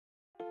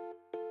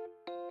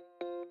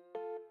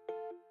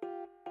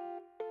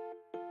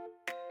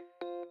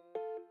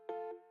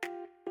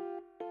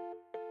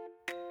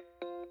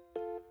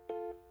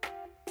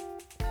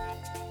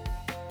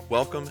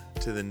Welcome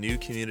to the New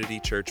Community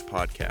Church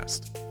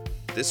podcast.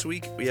 This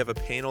week, we have a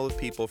panel of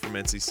people from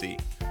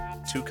NCC,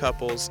 2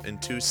 couples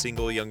and 2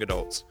 single young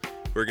adults,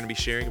 who are going to be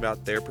sharing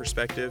about their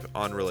perspective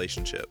on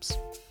relationships.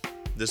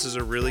 This is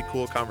a really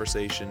cool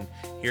conversation,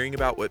 hearing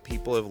about what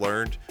people have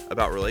learned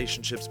about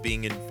relationships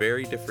being in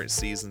very different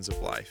seasons of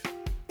life.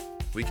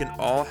 We can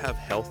all have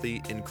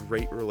healthy and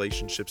great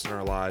relationships in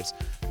our lives,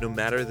 no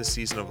matter the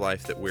season of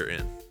life that we're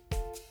in.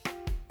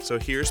 So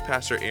here's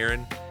Pastor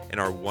Aaron and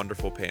our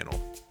wonderful panel.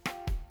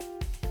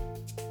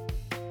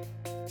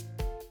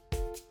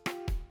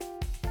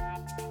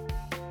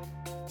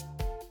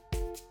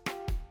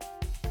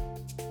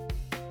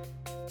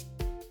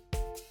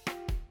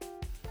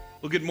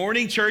 Well, good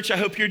morning, church. I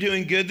hope you're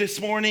doing good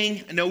this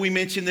morning. I know we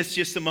mentioned this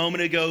just a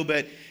moment ago,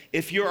 but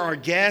if you're our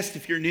guest,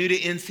 if you're new to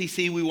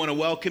NCC, we want to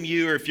welcome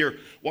you. Or if you're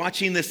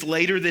watching this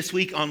later this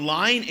week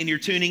online and you're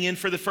tuning in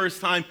for the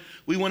first time,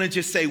 we want to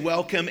just say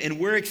welcome, and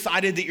we're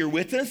excited that you're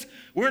with us.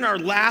 We're in our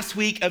last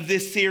week of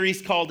this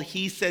series called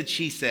He Said,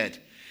 She Said.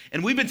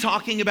 And we've been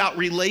talking about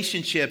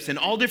relationships and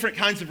all different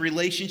kinds of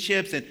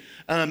relationships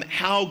and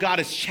how God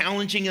is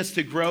challenging us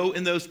to grow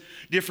in those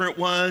different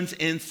ones.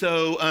 And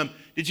so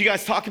did you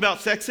guys talk about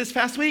sex this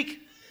past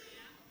week?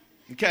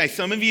 Okay,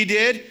 some of you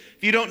did.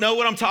 If you don't know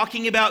what I'm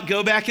talking about,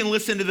 go back and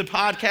listen to the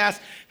podcast.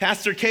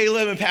 Pastor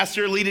Caleb and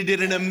Pastor Alita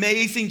did an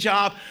amazing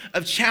job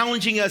of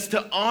challenging us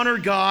to honor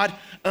God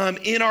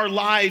in our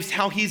lives,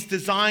 how He's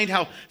designed,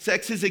 how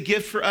sex is a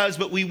gift for us,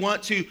 but we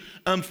want to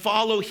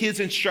follow His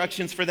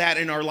instructions for that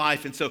in our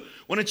life. And so I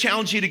want to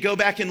challenge you to go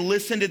back and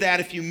listen to that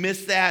if you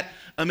missed that.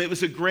 It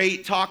was a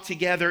great talk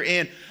together,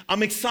 and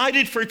I'm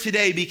excited for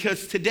today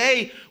because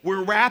today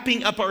we're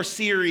wrapping up our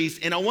series,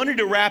 and I wanted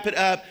to wrap it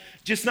up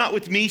just not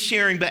with me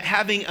sharing, but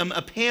having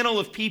a panel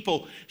of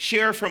people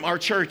share from our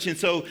church. And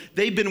so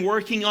they've been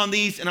working on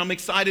these, and I'm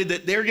excited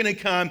that they're going to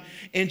come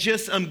and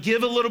just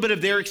give a little bit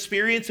of their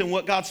experience and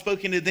what God's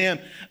spoken to them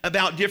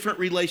about different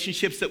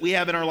relationships that we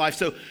have in our life.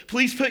 So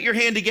please put your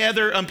hand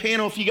together,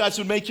 panel, if you guys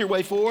would make your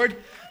way forward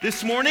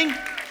this morning.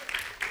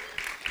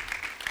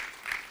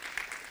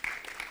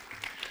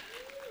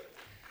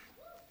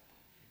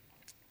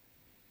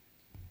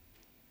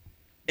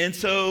 And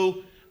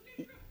so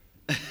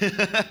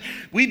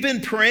we've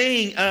been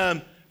praying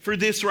for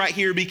this right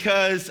here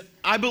because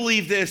I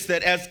believe this,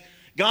 that as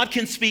God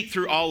can speak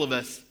through all of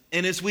us,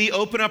 and as we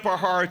open up our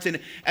hearts and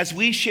as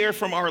we share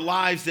from our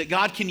lives, that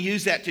God can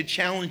use that to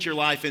challenge your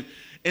life.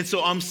 And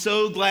so I'm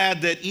so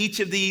glad that each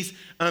of these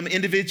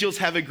individuals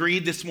have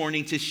agreed this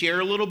morning to share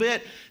a little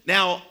bit.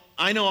 Now,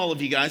 I know all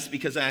of you guys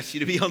because I asked you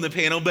to be on the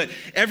panel, but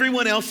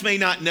everyone else may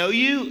not know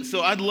you.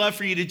 So I'd love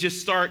for you to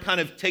just start, kind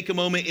of take a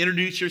moment,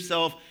 introduce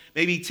yourself,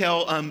 maybe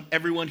tell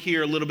everyone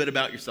here a little bit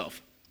about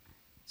yourself.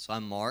 So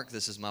I'm Mark.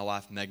 This is my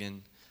wife,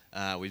 Megan.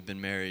 We've been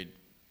married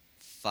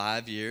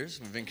 5 years.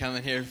 We've been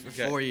coming here for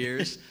 4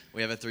 years.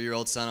 We have a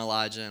 3-year-old son,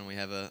 Elijah, and we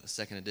have a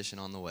second edition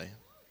on the way.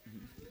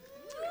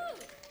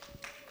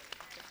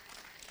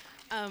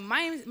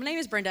 My name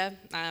is Brenda.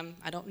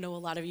 I don't know a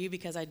lot of you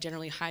because I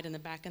generally hide in the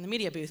back in the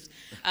media booth.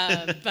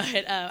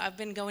 But I've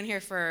been going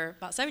here for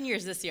about 7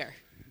 years this year.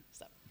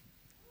 So.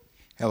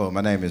 Hello,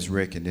 my name is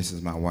Rick, and this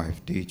is my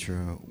wife,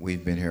 Deetra.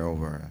 We've been here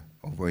over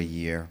a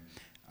year.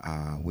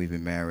 We've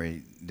been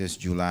married this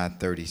July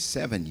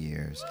 37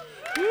 years.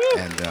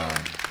 And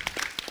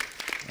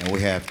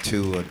we have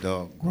 2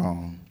 adult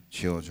grown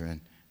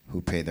children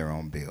who pay their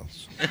own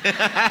bills.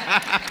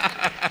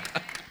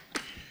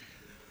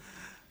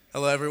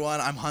 Hello, everyone.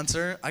 I'm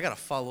Hunter. I got to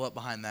follow up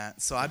behind that.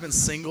 So I've been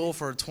single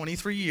for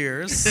 23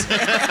 years.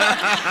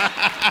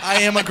 I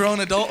am a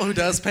grown adult who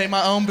does pay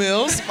my own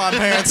bills. My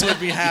parents would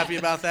be happy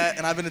about that.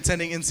 And I've been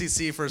attending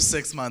NCC for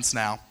 6 months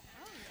now.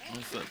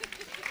 Awesome.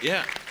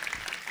 Yeah.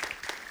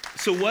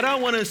 So what I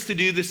want us to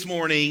do this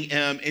morning,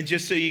 and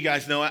just so you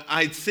guys know,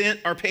 I sent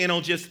our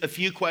panel just a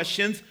few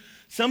questions.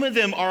 Some of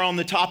them are on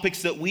the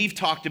topics that we've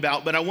talked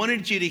about, but I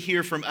wanted you to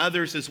hear from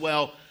others as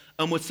well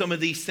with some of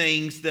these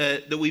things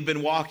that we've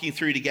been walking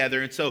through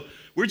together. And so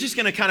we're just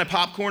going to kind of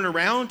popcorn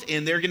around,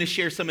 and they're going to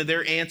share some of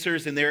their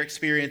answers and their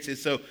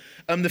experiences. So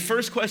the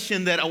first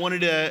question that I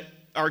wanted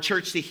our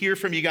church to hear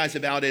from you guys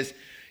about is,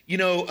 in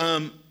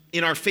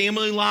our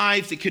family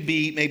lives, it could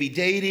be maybe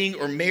dating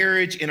or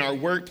marriage, in our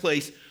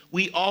workplace,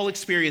 we all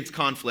experience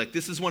conflict.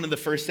 This is one of the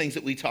first things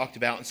that we talked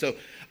about. And so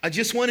I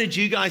just wanted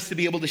you guys to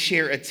be able to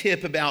share a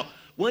tip about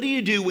what do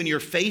you do when you're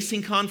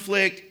facing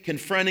conflict,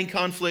 confronting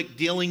conflict,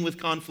 dealing with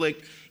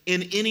conflict,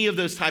 in any of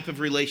those type of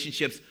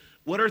relationships.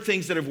 What are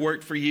things that have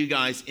worked for you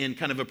guys in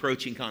kind of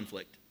approaching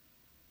conflict?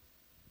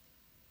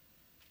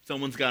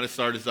 Someone's got to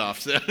start us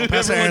off. So well,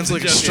 Pastor Aaron's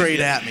looking straight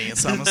at me,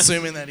 so I'm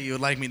assuming that he would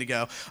like me to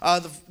go.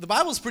 The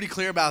Bible's pretty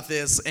clear about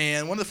this,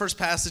 and one of the first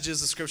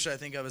passages of Scripture I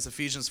think of is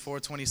Ephesians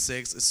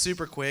 4:26. It's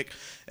super quick.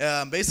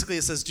 Basically,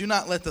 it says, "Do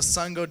not let the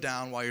sun go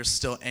down while you're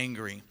still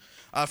angry."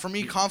 For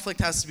me, conflict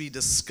has to be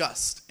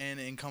discussed, and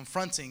in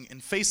confronting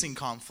and facing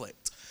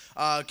conflict,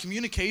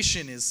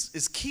 communication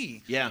is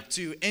key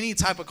to any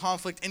type of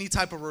conflict, any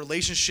type of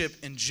relationship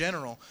in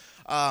general.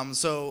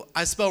 So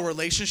I spell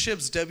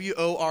relationships,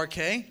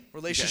 W-O-R-K.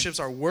 Relationships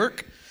are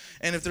work.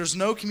 And if there's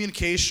no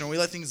communication or we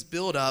let things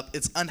build up,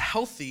 it's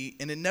unhealthy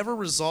and it never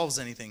resolves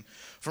anything.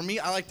 For me,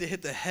 I like to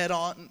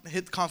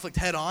hit conflict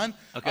head on.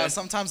 Okay.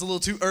 Sometimes a little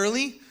too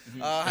early.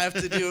 I have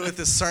to do it with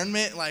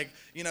discernment.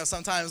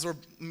 Sometimes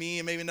me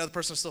and maybe another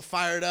person are still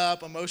fired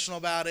up, emotional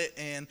about it.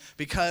 And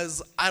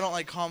because I don't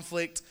like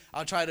conflict,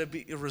 I'll try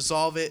to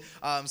resolve it.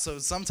 So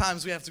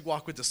sometimes we have to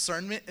walk with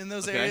discernment in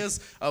those areas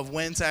of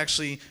when to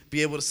actually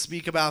be able to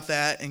speak about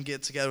that and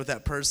get together with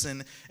that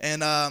person.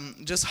 And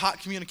just hot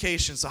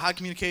communication. So hot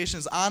communication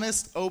is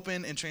honest,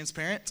 open, and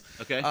transparent.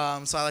 Okay.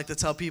 So I like to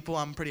tell people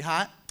I'm pretty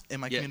hot in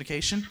my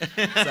communication. So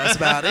that's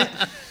about it.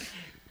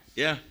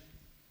 Yeah.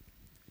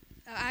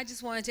 I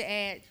just wanted to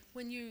add,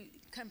 when you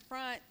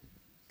confront,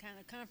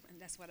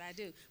 that's what I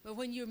do. But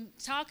when you're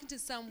talking to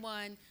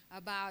someone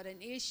about an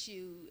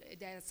issue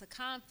that's a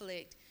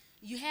conflict,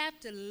 you have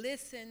to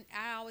listen.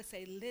 I always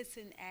say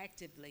listen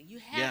actively. You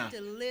have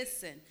to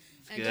listen.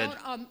 And good.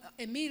 don't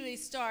immediately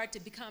start to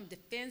become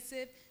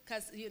defensive,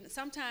 because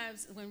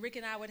sometimes when Rick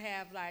and I would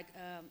have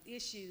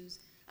issues,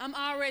 I'm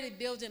already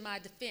building my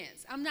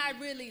defense. I'm not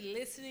really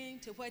listening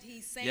to what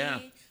he's saying. Yeah.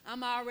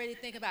 I'm already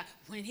thinking about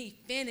when he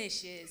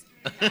finishes,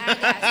 I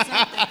got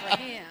something for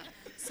him.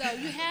 So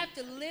you have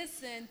to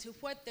listen to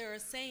what they're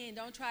saying.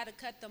 Don't try to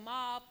cut them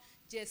off.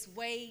 Just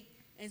wait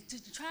and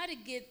to try to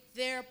get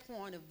their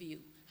point of view.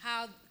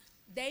 How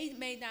they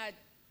may not,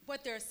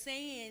 what they're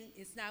saying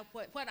is not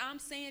what I'm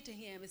saying to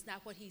him is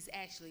not what he's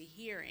actually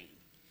hearing.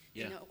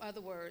 Yeah.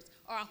 Other words,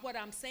 or what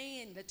I'm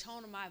saying, the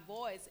tone of my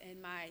voice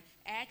and my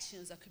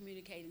actions are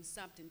communicating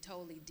something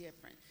totally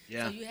different.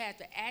 Yeah. So you have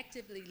to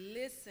actively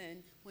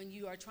listen when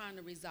you are trying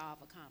to resolve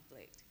a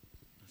conflict.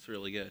 That's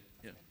really good.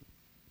 Yeah.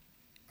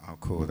 Oh,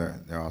 cool.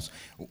 They're awesome.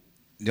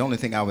 The only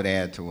thing I would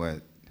add to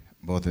what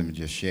both of them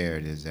just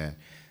shared is that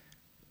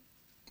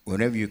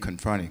whenever you're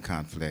confronting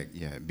conflict,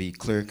 be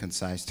clear,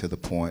 concise, to the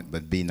point,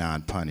 but be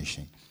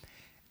non-punishing.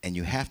 And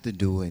you have to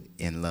do it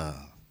in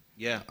love.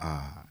 Yeah.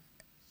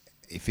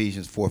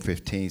 Ephesians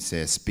 4:15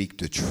 says, speak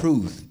the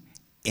truth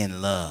in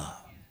love.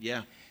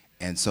 Yeah.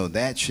 And so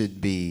that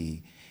should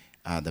be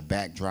the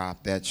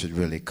backdrop. That should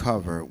really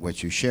cover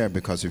what you share,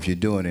 because if you're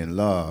doing it in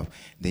love,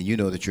 then you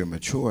know that you're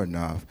mature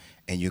enough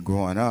and you're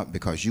growing up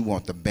because you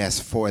want the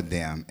best for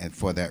them and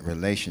for that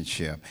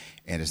relationship.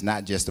 And it's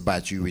not just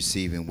about you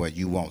receiving what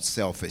you want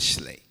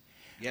selfishly.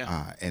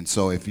 Yeah. And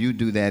so if you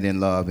do that in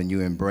love and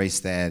you embrace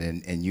that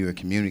and you're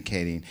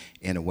communicating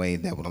in a way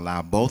that would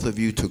allow both of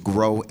you to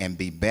grow and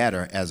be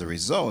better as a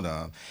result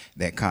of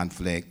that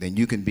conflict, then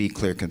you can be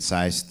clear,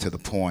 concise, to the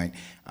point.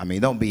 I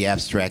mean, don't be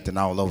abstract and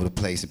all over the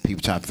place and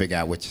people trying to figure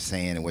out what you're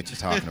saying and what you're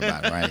talking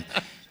about, right?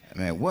 I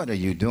mean, what are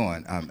you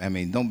doing?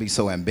 Don't be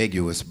so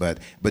ambiguous, but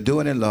do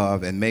it in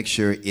love and make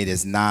sure it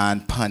is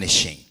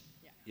non-punishing.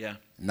 Yeah.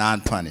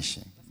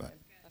 Non-punishing. But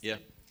Yeah.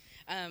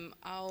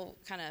 I'll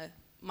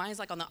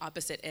mine's on the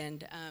opposite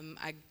end.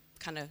 I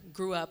kind of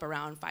grew up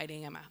around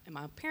fighting in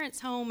my parents'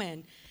 home,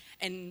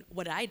 and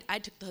what I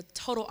took the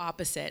total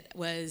opposite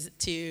was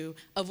to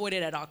avoid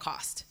it at all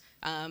cost.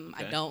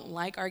 I don't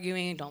like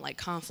arguing, don't like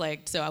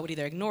conflict, so I would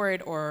either ignore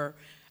it or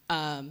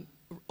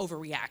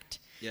overreact.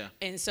 Yeah.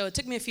 And so it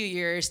took me a few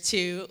years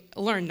to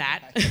learn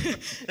that.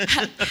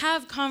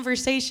 Have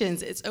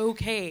conversations, it's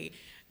okay.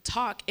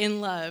 Talk in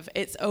love,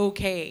 it's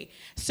okay.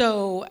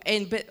 So,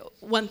 but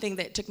one thing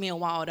that took me a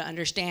while to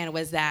understand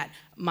was that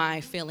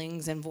my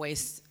feelings and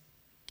voice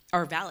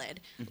are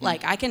valid.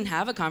 Mm-hmm. I can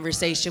have a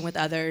conversation with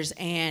others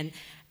and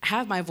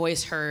have my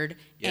voice heard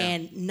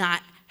and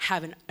not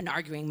have an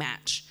arguing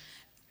match,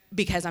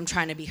 because I'm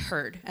trying to be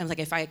heard. And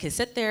if I could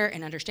sit there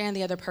and understand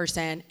the other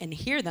person and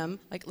hear them,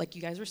 like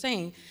you guys were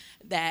saying,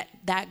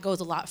 that goes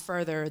a lot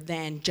further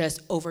than just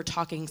over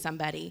talking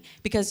somebody.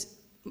 Because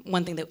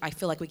one thing that I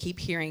feel like we keep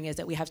hearing is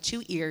that we have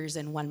 2 ears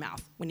and 1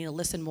 mouth. We need to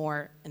listen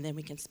more, and then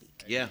we can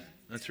speak. Yeah.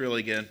 That's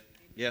really good.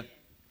 Yeah.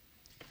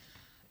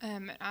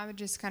 I would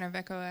just kind of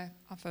echo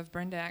off of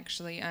Brenda,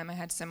 actually. I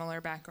had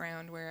similar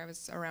background where I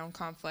was around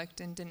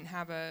conflict and didn't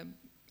have a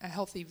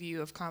healthy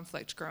view of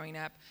conflict growing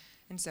up.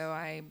 And so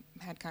I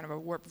had kind of a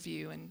warped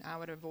view, and I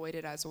would avoid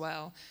it as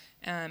well,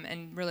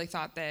 and really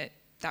thought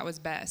that was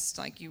best.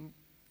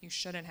 You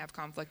shouldn't have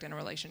conflict in a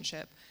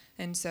relationship.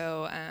 And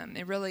so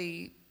it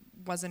really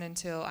wasn't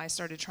until I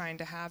started trying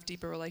to have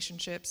deeper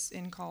relationships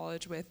in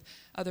college with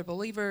other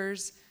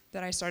believers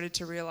that I started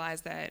to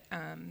realize that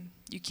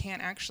you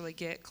can't actually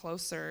get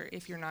closer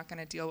if you're not going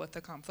to deal with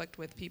the conflict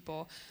with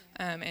people.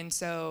 And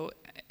so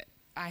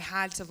I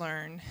had to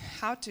learn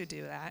how to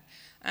do that.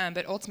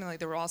 But ultimately,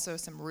 there were also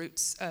some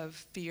roots of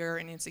fear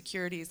and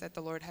insecurities that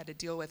the Lord had to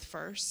deal with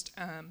first.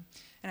 And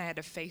I had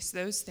to face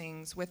those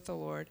things with the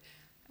Lord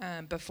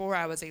before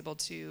I was able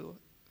to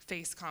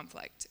face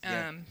conflict.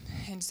 And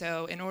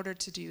so in order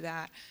to do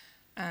that,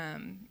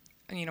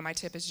 my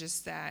tip is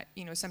just that,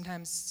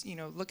 sometimes,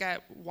 look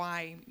at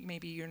why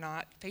maybe you're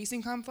not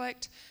facing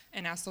conflict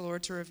and ask the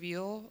Lord to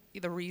reveal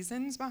the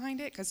reasons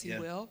behind it, because he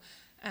will.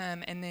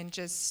 And then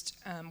just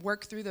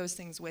work through those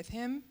things with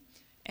him.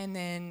 And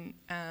then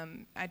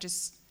I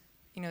just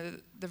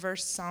the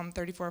verse Psalm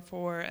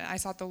 34:4, I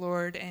sought the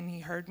Lord and he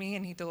heard me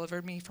and he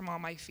delivered me from all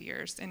my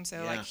fears. And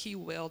so like he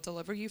will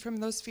deliver you from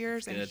those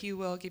fears and he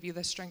will give you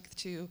the strength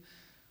to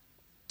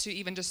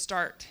even just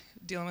start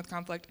dealing with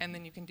conflict, and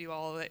then you can do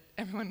all that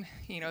everyone,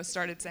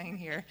 started saying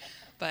here.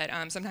 But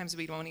sometimes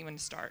we won't even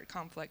start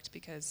conflict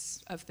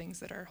because of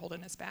things that are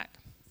holding us back.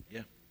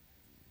 Yeah.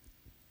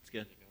 It's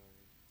good.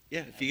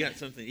 Yeah, if you got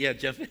something,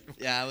 jump in.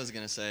 Yeah, I was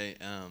going to say,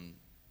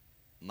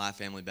 my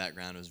family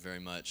background was very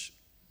much,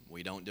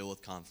 we don't deal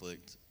with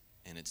conflict,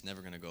 and it's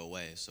never going to go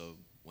away. So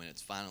when it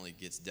finally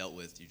gets dealt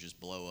with, you just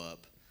blow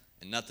up,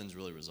 and nothing's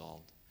really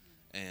resolved.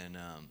 And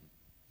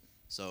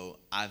so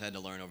I've had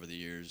to learn over the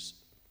years,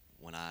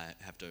 when I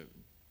have to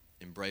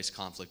embrace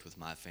conflict with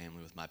my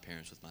family, with my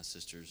parents, with my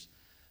sisters,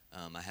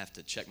 I have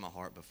to check my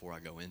heart before I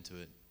go into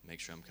it,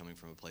 make sure I'm coming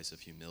from a place of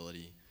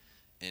humility.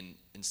 And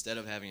instead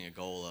of having a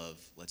goal of,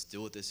 let's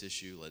deal with this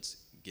issue, let's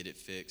get it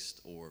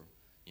fixed, or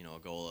a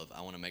goal of,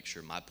 I want to make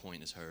sure my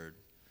point is heard,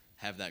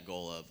 have that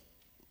goal of,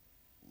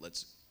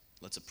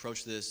 let's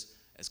approach this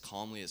as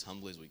calmly, as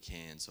humbly as we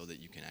can, so that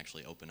you can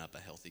actually open up a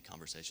healthy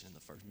conversation in the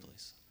first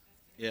place.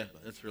 Yeah,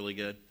 that's really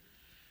good.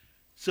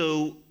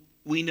 So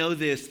we know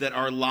this, that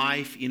our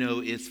life,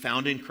 is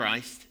found in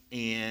Christ,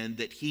 and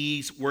that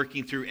he's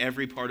working through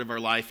every part of our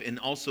life, and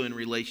also in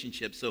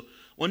relationships. So I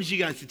wanted you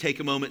guys to take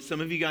a moment.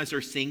 Some of you guys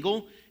are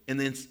single, and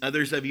then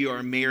others of you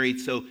are married.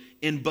 So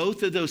in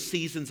both of those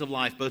seasons of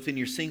life, both in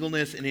your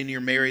singleness and in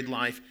your married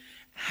life,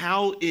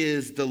 how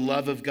is the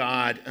love of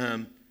God,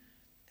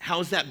 how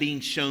is that being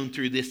shown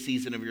through this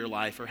season of your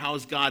life? Or how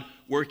is God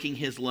working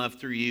his love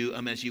through you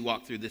as you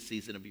walk through this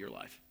season of your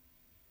life?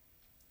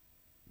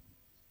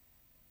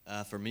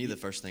 For me, the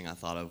first thing I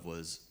thought of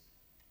was,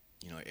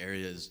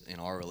 areas in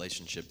our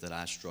relationship that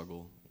I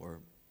struggle, or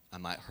I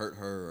might hurt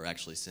her or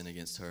actually sin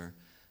against her.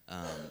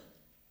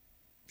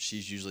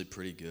 She's usually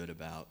pretty good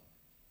about,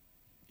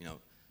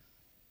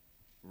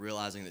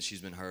 realizing that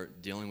she's been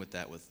hurt, dealing with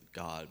that with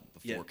God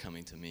before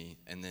coming to me,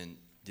 and then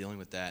dealing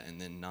with that, and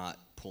then not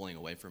pulling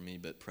away from me,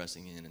 but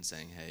pressing in and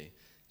saying, hey,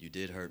 you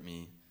did hurt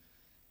me.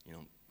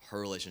 Her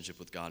relationship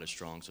with God is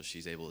strong, so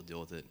she's able to deal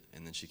with it,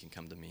 and then she can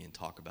come to me and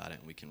talk about it,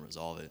 and we can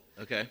resolve it.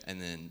 Okay.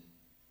 And then,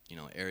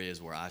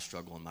 areas where I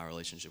struggle in my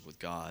relationship with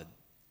God,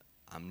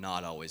 I'm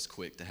not always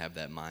quick to have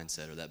that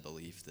mindset or that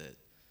belief that,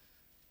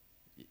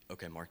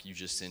 okay, Mark, you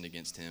just sinned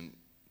against him.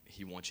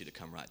 He wants you to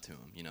come right to him.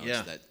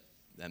 It's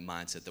that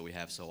mindset that we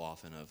have so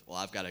often of, well,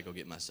 I've got to go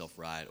get myself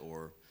right,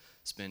 or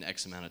spend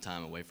X amount of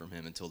time away from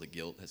him until the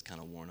guilt has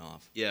kind of worn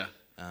off. Yeah.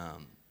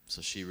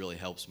 So she really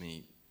helps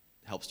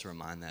to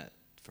remind that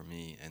for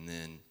me. And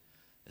then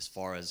as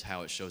far as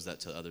how it shows that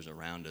to others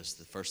around us,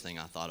 the first thing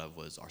I thought of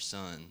was our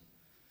son.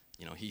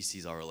 He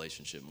sees our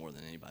relationship more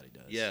than anybody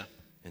does. Yeah.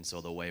 And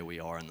so the way we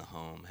are in the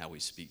home, how we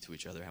speak to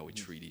each other, how we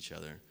treat each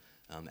other,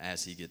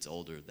 as he gets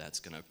older, that's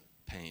going to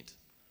paint,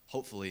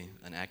 hopefully,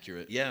 an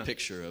accurate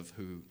picture of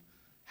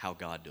how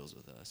God deals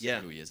with us,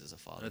 and who he is as a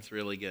father. That's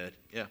really good.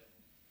 Yeah.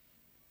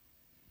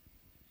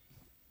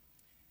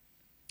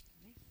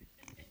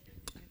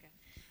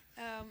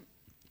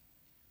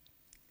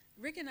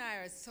 Rick and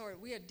I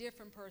we are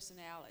different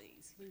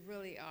personalities. We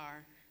really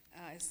are.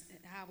 It's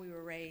how we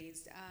were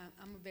raised.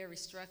 I'm a very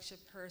structured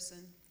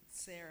person.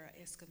 Sarah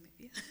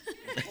Escamilla.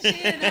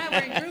 She and I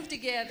were in group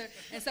together,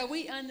 and so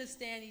we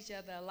understand each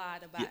other a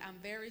lot. I'm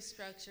very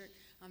structured.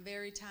 I'm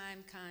very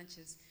time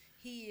conscious.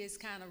 He is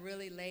kind of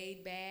really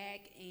laid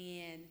back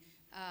and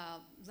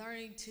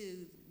learning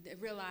to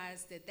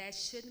realize that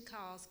shouldn't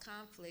cause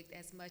conflict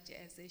as much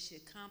as they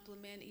should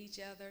complement each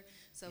other.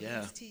 So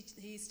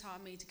he's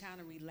taught me to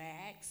kind of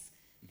relax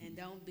and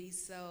don't be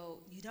so,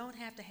 you don't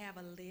have to have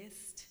a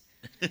list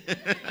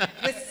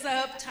with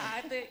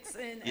subtopics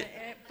and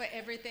for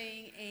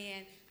everything.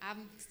 And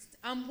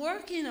I'm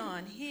working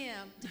on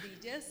him to be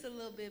just a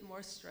little bit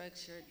more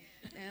structured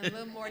and a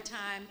little more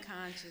time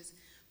conscious.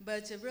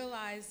 But to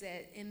realize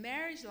that in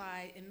married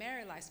life,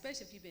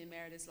 especially if you've been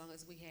married as long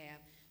as we have,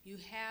 you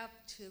have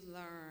to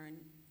learn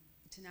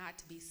not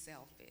to be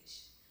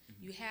selfish.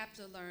 Mm-hmm. You have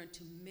to learn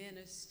to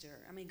minister.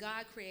 I mean,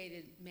 God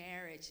created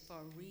marriage for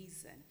a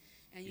reason.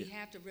 And you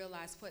have to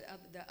realize what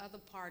the other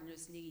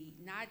partners need.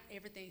 Not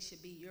everything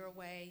should be your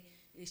way.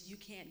 You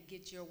can't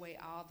get your way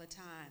all the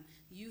time.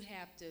 You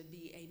have to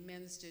be a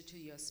minister to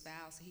your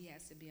spouse. He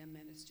has to be a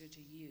minister to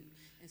you.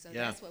 And so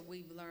that's what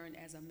we've learned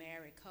as a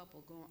married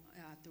couple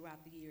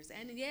throughout the years.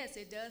 And yes,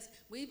 it does.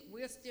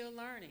 We're still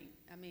learning.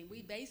 I mean,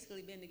 we've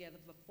basically been together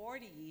for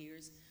 40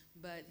 years,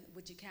 but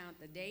would you count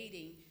the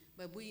dating?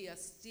 But we are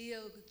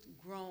still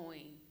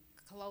growing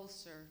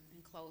closer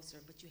and closer,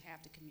 but you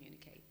have to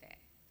communicate that.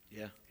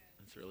 Yeah.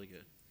 That's really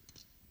good.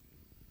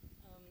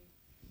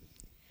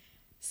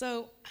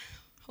 So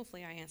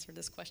hopefully I answered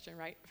this question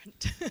right.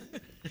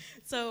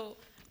 So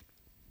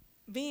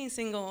being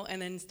single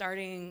and then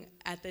starting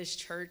at this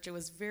church, it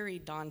was very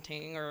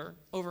daunting or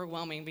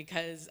overwhelming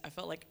because I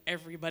felt like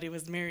everybody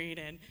was married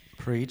and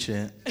preach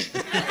it.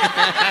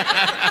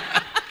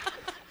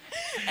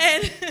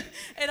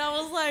 and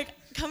I was like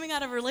coming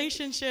out of a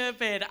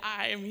relationship, and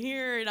I am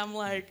here, and I'm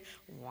like,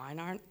 why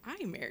aren't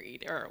I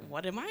married, or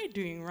what am I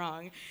doing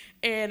wrong?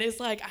 And it's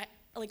like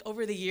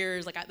over the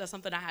years, that's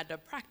something I had to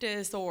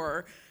practice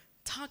or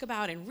talk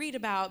about and read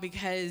about,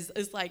 because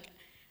it's like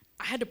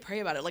I had to pray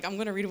about it. Like, I'm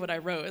gonna read what I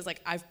wrote. It's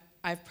like I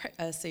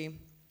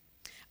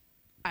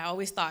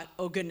always thought,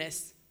 oh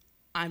goodness,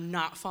 I'm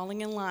not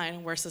falling in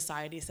line where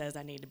society says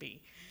I need to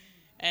be.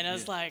 And I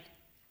was like,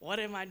 what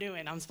am I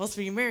doing? I'm supposed to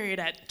be married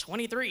at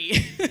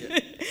 23.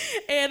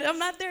 And I'm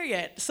not there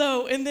yet.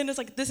 So, and then it's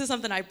like, this is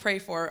something I pray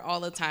for all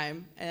the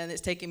time. And it's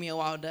taken me a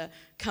while to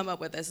come up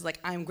with this. It's like,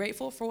 I'm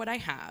grateful for what I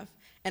have,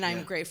 and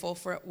I'm grateful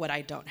for what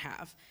I don't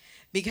have.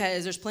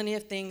 Because there's plenty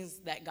of things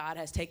that God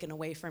has taken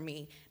away from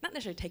me. Not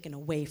necessarily taken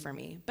away from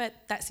me, but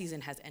that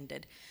season has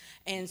ended.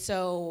 And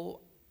so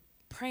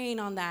praying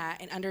on that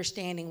and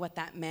understanding what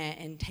that meant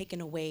and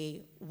taking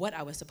away what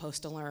I was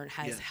supposed to learn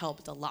has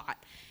helped a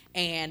lot.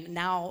 And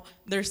now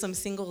there's some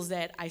singles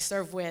that I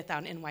serve with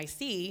out in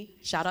NYC.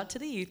 Shout out to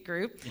the youth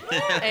group.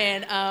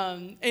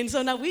 And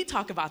so now we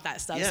talk about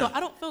that stuff. So I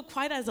don't feel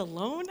quite as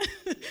alone,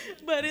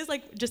 but it's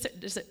like just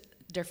a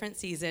different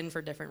season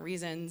for different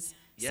reasons.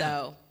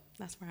 So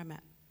that's where I'm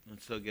at.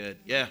 That's so good.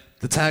 Yeah.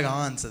 To tag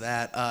on to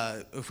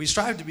that, if we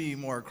strive to be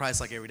more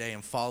Christ-like every day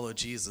and follow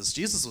Jesus,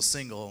 Jesus was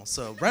single,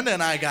 so Brenda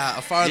and I got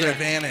a farther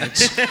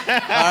advantage. All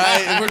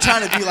right, we're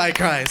trying to be like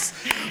Christ.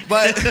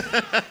 But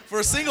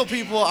for single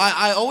people,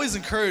 I always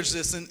encourage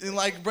this, and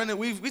like Brenda,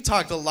 we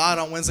talked a lot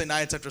on Wednesday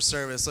nights after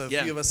service, so a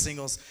few of us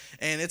singles,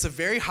 and it's a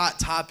very hot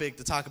topic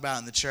to talk about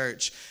in the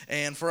church.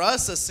 And for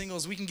us as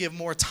singles, we can give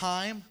more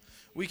time.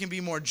 We can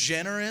be more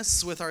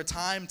generous with our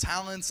time,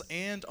 talents,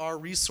 and our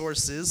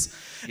resources.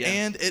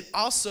 And it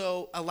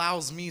also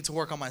allows me to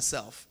work on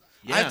myself.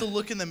 I have to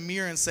look in the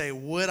mirror and say,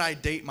 would I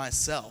date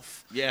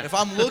myself? If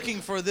I'm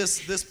looking for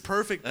this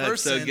perfect person,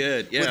 that's so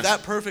good. would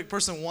that perfect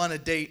person want to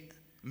date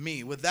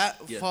me? Would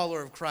that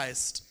follower of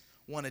Christ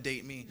want to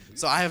date me?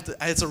 So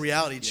it's a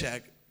reality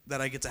check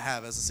that I get to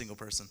have as a single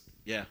person.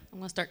 Yeah. I'm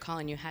going to start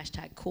calling you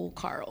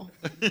 #CoolCarl.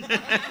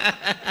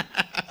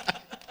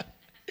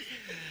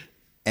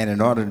 And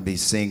in order to be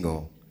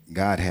single,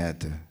 God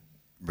had to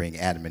bring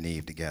Adam and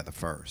Eve together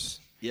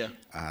first.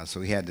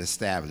 So he had to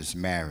establish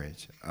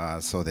marriage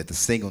so that the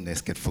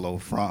singleness could flow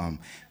from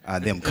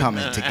them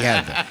coming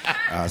together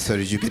so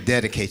that you could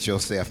dedicate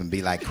yourself and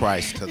be like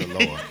Christ to the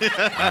Lord.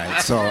 All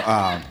right, so,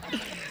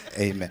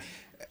 amen.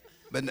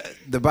 But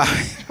the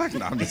Bible,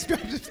 no, I'm just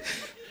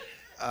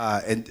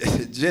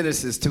and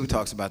Genesis 2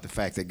 talks about the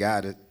fact that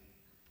God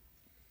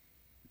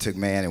took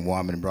man and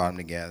woman and brought them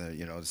together,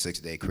 the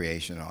 6-day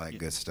creation, all that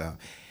good stuff.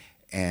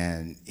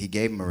 And he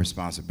gave them a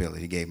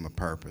responsibility. He gave them a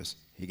purpose.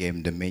 He gave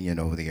them dominion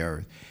over the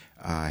earth.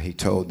 He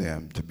told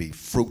them to be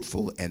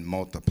fruitful and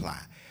multiply.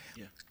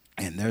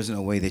 And there's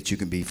no way that you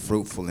can be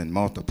fruitful and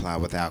multiply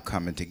without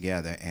coming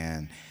together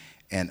and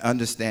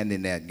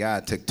understanding that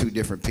God took two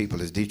different people,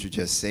 as Dietrich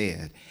just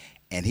said,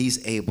 and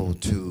he's able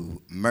to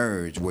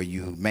merge where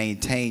you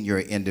maintain your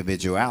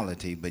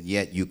individuality, but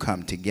yet you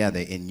come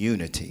together in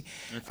unity.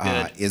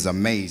 Is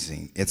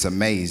amazing. It's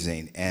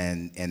amazing.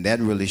 And that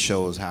really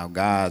shows how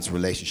God's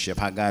relationship,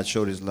 how God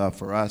showed his love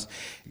for us.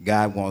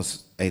 God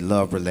wants a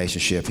love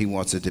relationship. He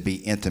wants it to be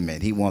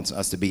intimate. He wants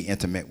us to be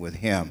intimate with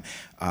him.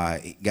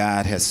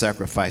 God has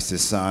sacrificed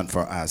his son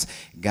for us.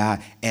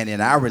 And in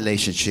our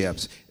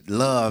relationships,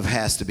 love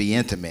has to be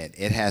intimate.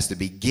 It has to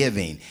be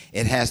giving.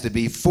 It has to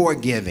be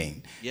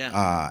forgiving.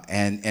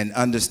 And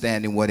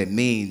understanding what it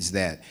means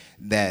that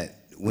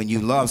when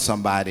you love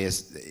somebody,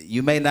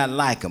 you may not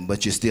like them,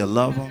 but you still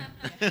love them.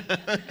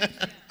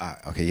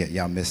 Okay,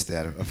 y'all missed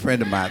that. A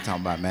friend of mine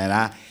talking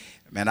about,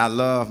 I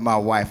love my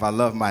wife. I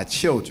love my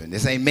children.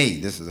 This ain't me.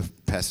 This is a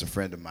pastor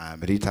friend of mine,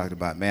 but he talked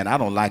about, I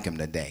don't like him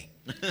today,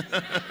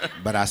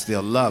 but I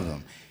still love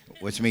him.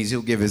 Which means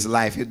he'll give his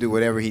life, he'll do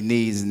whatever he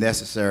needs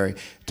necessary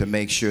to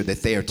make sure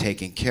that they are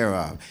taken care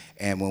of.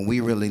 And when we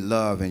really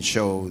love and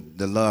show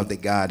the love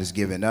that God has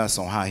given us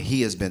on how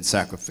he has been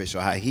sacrificial,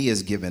 how he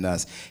has given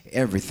us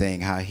everything,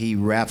 how he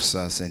wraps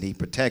us and he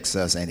protects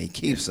us and he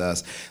keeps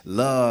us,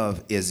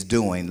 love is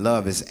doing,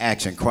 love is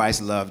action.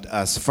 Christ loved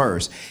us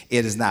first.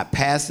 It is not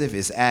passive,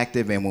 it's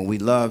active. And when we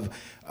love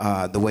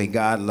the way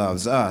God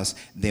loves us,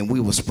 then we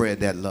will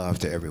spread that love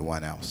to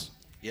everyone else.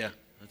 Yeah,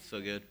 that's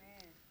so good.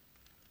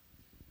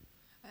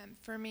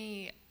 For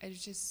me,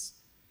 it's just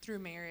through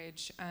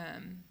marriage,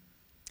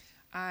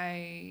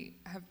 I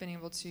have been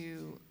able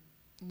to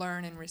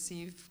learn and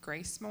receive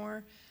grace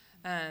more.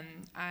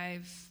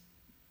 I've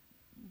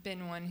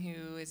been one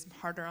who is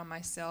harder on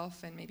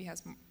myself and maybe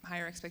has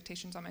higher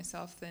expectations on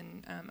myself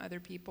than other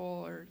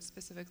people, or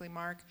specifically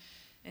Mark.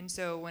 And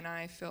so when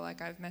I feel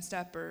like I've messed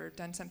up or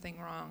done something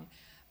wrong,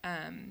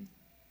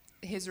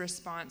 his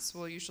response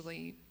will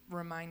usually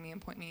remind me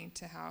and point me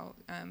to how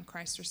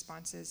Christ's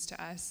response is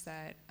to us,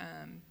 that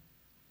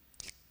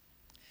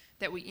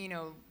we,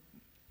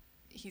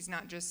 he's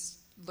not just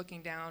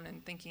looking down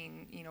and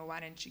thinking, why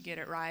didn't you get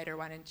it right, or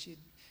why didn't you,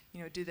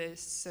 do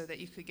this so that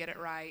you could get it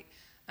right.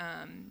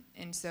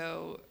 And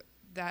so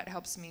that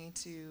helps me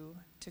to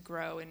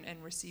grow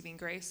and receiving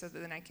grace, so that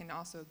then I can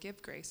also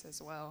give grace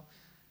as well.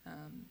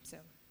 So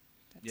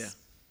that's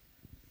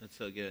That's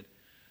so good.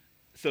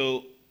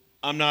 So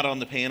I'm not on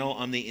the panel,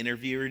 I'm the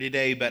interviewer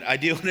today, but I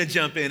do want to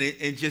jump in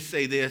and just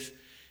say this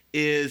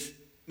is,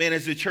 man,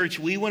 as a church,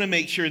 we want to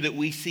make sure that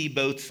we see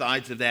both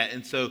sides of that.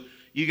 And so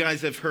you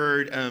guys have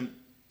heard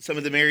some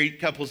of the married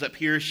couples up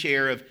here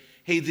share of,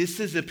 hey, this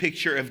is a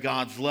picture of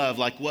God's love,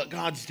 like what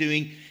God's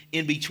doing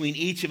in between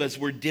each of us.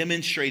 We're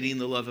demonstrating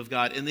the love of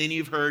God. And then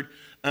you've heard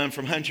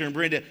from Hunter and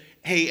Brenda,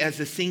 hey,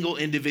 as a single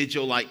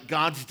individual, like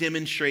God's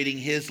demonstrating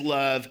his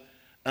love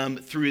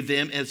through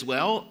them as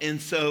well.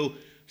 And so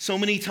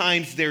many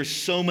times there's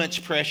so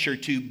much pressure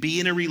to be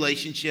in a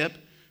relationship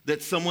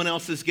that someone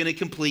else is going to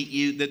complete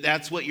you,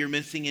 that's what you're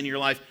missing in your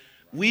life.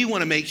 We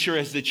want to make sure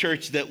as the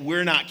church that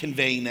we're not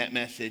conveying that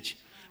message.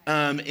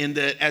 And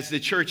that as the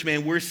church,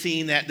 man, we're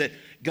seeing that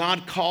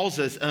God calls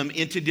us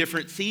into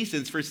different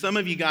seasons. For some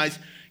of you guys,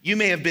 you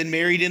may have been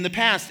married in the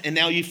past, and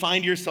now you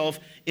find yourself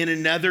in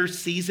another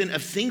season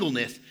of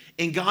singleness.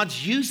 And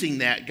God's using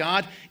that.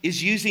 God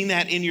is using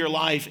that in your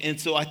life. And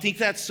so I think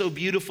that's so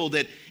beautiful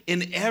that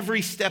in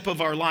every step of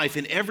our life,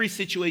 in every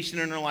situation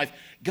in our life,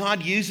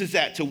 God uses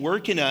that to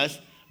work in us,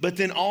 but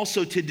then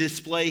also to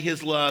display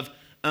his love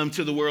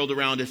to the world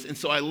around us. And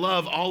so I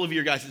love all of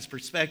your guys'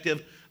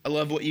 perspective. I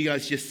love what you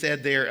guys just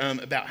said there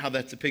about how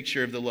that's a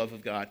picture of the love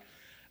of God.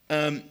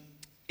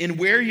 And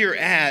where you're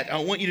at, I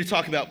want you to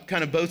talk about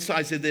kind of both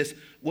sides of this.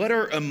 What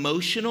are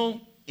emotional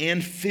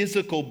and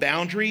physical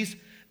boundaries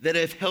that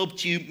have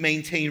helped you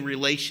maintain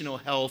relational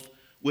health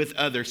with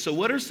others? So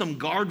what are some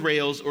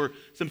guardrails or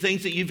some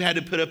things that you've had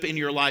to put up in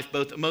your life,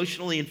 both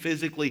emotionally and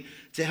physically,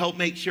 to help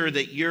make sure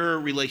that your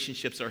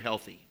relationships are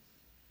healthy?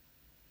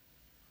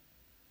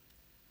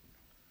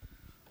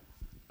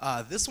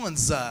 This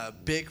one's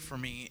big for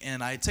me,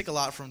 and I take a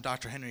lot from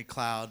Dr. Henry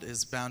Cloud.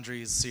 His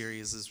Boundaries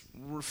series is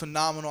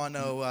phenomenal. I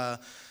know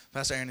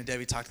Pastor Aaron and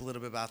Debbie talked a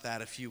little bit about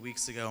that a few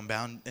weeks ago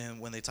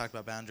and when they talked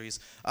about boundaries.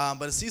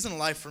 But a season of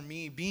life for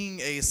me, being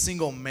a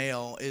single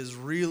male is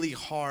really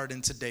hard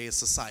in today's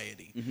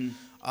society.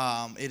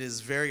 Mm-hmm. It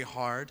is very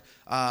hard.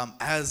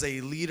 As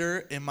a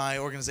leader in my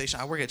organization,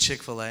 I work at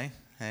Chick-fil-A.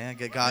 Hey, I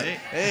get God.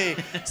 Hey.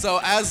 So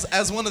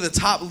as one of the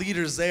top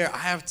leaders there, I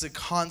have to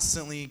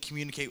constantly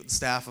communicate with the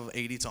staff of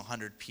 80 to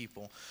 100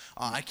 people.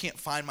 I can't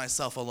find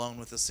myself alone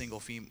with a single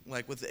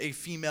with a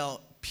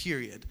female,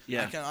 period.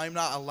 Yeah. I'm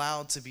not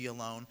allowed to be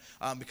alone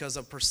because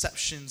of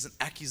perceptions and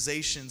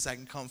accusations that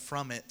can come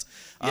from it.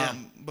 Yeah.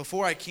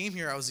 Before I came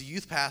here, I was a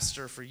youth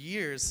pastor for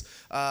years.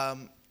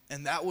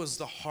 And that was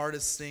the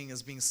hardest thing,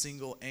 as being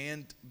single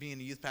and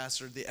being a youth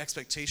pastor. The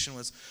expectation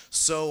was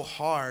so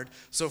hard.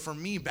 So for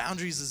me,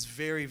 boundaries is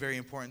very, very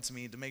important to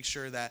me, to make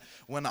sure that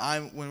when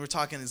we're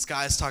talking, it's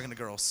guys talking to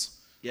girls.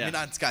 Yeah. I mean,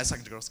 not guys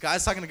talking to girls.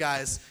 Guys talking to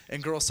guys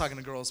and girls talking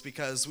to girls,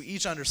 because we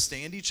each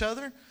understand each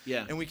other.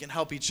 Yeah. And we can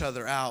help each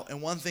other out.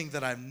 And one thing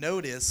that I've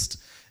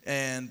noticed,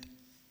 and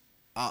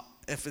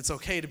if it's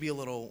okay to be a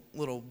little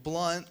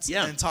blunt,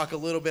 yeah, and talk a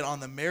little bit on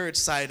the marriage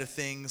side of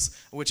things,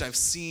 which I've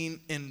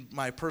seen in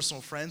my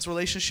personal friends'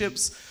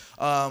 relationships.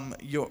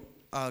 Your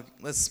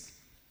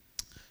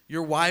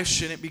wife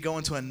shouldn't be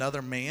going to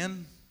another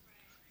man.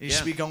 You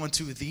should be going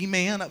to the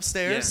man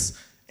upstairs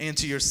and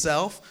to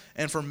yourself.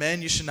 And for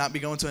men, you should not be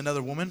going to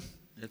another woman.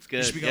 That's good.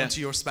 You should be going to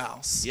your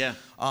spouse. Yeah.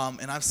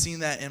 And I've seen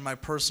that in my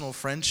personal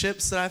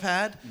friendships that I've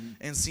had,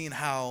 and seen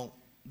how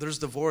there's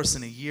divorce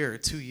in a year or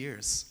 2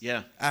 years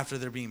after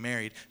they're being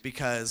married,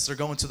 because they're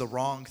going to the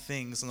wrong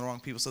things and the wrong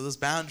people. So those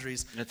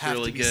boundaries have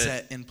really to be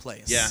set in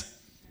place. Yeah,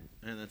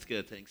 and that's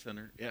good. Thanks,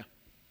 Hunter. Yeah.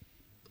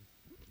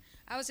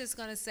 I was just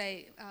going to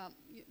say,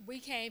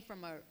 we came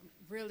from a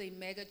really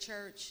mega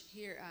church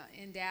here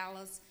in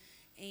Dallas,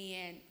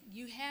 and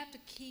you have to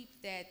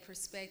keep that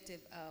perspective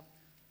of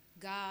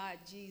God,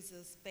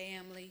 Jesus,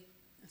 family,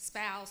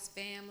 spouse,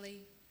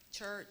 family,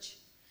 church.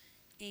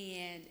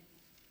 And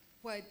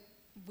what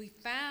we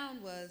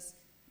found was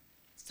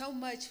so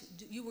much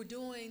we were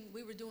doing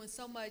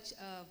so much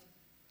of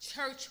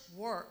church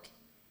work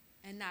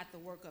and not the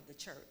work of the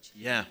church.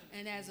 Yeah.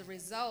 And as a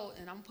result,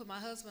 and I'm going to put my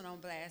husband on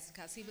blast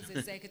because he was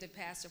executive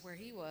pastor where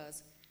he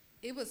was,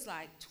 it was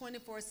like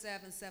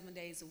 24/7, 7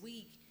 days a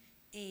week,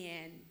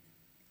 and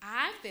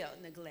I felt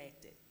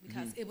neglected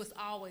because it was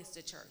always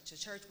the church. The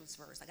church was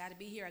first. I got to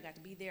be here, I got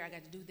to be there, I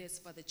got to do this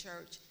for the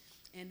church.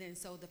 And then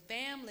so the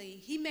family,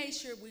 he made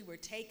sure we were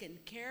taken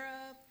care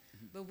of,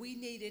 but we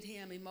needed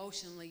him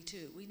emotionally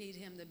too. We needed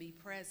him to be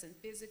present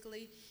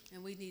physically,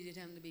 and we needed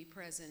him to be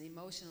present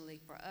emotionally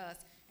for us,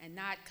 and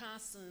not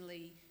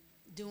constantly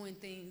doing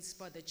things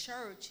for the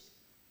church.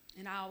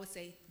 And I always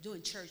say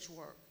doing church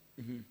work.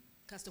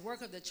 Because the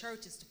work of the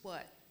church is to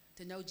what?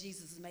 To know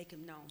Jesus and make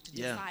him known, to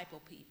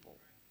disciple people,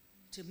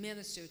 to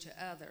minister to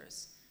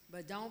others.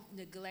 But don't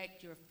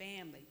neglect your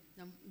family.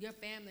 Your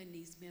family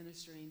needs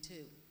ministering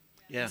too.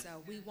 Yeah.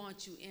 So we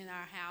want you in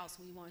our house.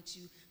 We want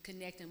you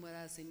connecting with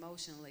us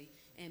emotionally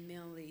and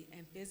mentally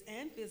and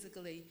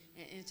physically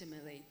and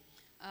intimately.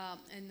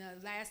 And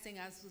the last thing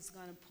I was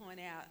going to point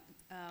out,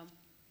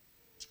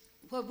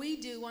 what we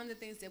do, one of the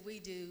things that we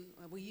do,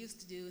 we used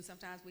to do, and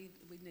sometimes we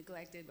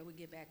neglect it, but we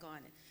get back on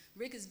it.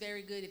 Rick is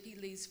very good. If he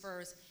leads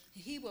first,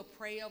 he will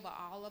pray over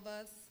all of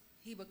us.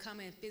 He will come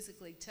and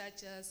physically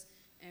touch us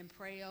and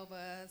pray over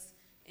us.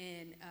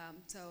 And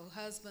so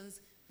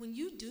husbands, when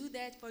you do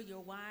that for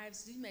your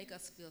wives, you make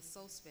us feel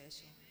so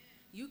special.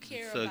 You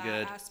care so about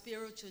good. our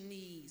spiritual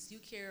needs. You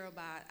care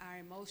about our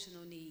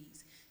emotional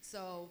needs.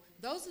 So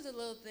those are the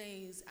little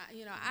things.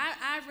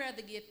 I'd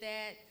rather get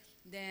that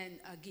than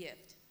a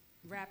gift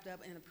wrapped up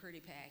in a pretty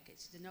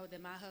package. To know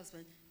that my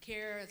husband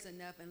cares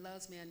enough and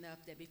loves me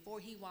enough that before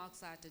he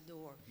walks out the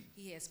door,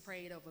 he has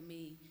prayed over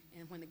me,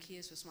 and when the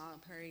kids were small,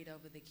 prayed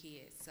over the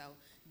kids. So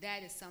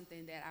that is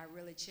something that I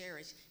really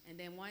cherish. And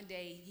then one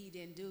day he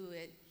didn't do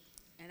it,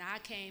 and I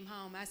came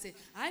home. I said,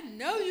 I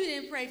know you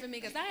didn't pray for me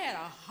because I had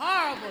a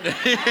horrible day.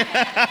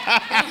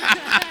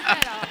 I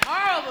had a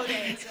horrible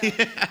day. So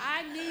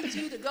I need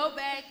you to go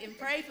back and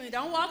pray for me.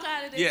 Don't walk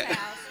out of this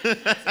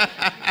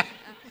house.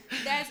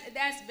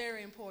 That's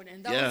very important.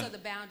 And those are the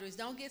boundaries.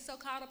 Don't get so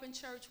caught up in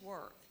church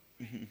work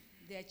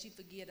that you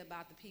forget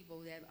about the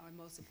people that are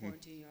most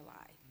important to your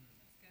life.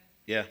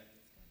 Yeah.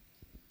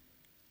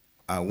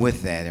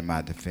 With that in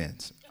my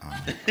defense.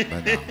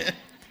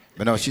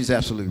 But no, she's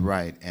absolutely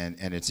right. And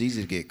it's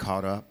easy to get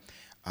caught up.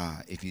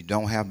 If you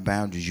don't have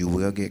boundaries, you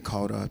will get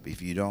caught up.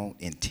 If you don't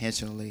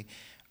intentionally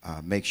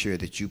make sure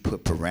that you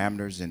put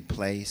parameters in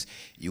place,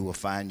 you will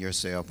find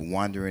yourself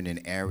wandering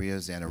in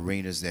areas and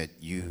arenas that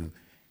you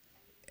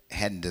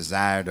hadn't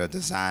desired or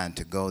designed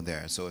to go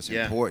there. So it's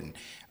important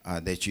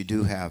that you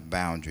do have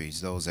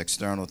boundaries, those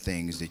external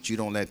things that you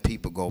don't let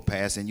people go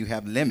past, and you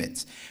have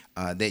limits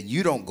that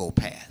you don't go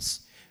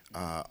past.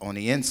 On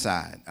the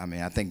inside,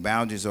 I think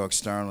boundaries are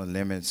external,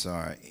 limits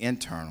are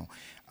internal,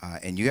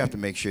 and you have to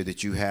make sure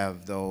that you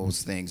have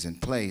those things in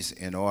place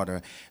in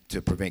order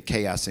to prevent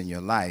chaos in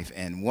your life.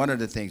 And one of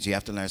the things you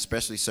have to learn,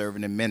 especially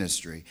serving in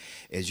ministry,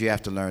 is you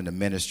have to learn the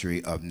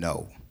ministry of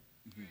no,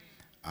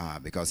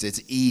 because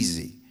it's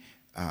easy.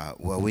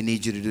 Well, we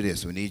need you to do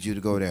this. We need you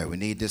to go there. We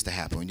need this to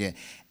happen.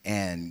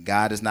 And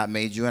God has not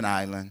made you an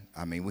island.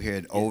 We hear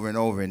it over and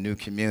over in New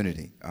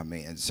Community.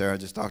 And Sarah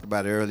just talked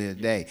about it earlier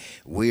today.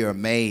 We are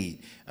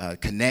made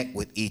connect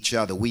with each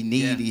other. We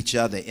need each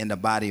other in the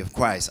body of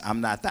Christ. I'm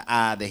not the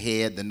eye, the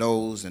head, the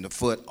nose, and the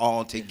foot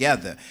all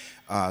together.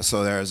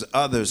 So there's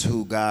others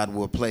who God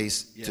will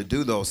place to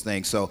do those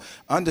things. So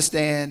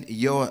understand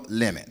your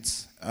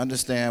limits.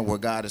 Understand where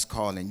God is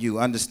calling you.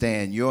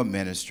 Understand your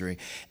ministry,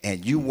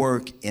 and you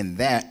work in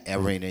that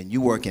arena, and you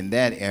work in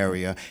that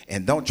area,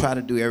 and don't try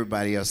to do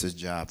everybody else's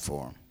job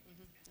for them.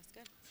 That's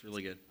good. It's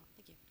really good.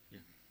 Thank you.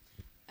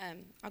 Yeah.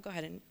 I'll go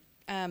ahead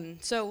and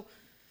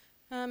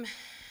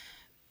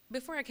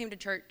before I came to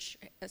church,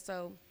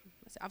 so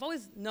I've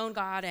always known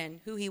God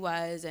and who He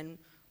was and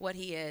what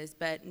He is,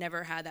 but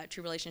never had that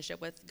true relationship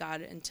with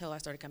God until I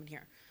started coming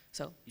here.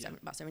 So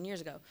about 7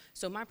 years ago.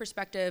 So my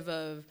perspective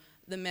of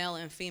the male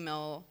and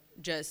female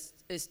just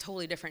is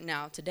totally different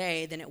now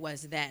today than it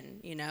was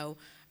then,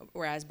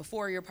 whereas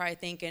before you're probably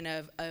thinking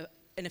of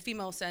in a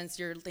female sense,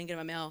 you're thinking of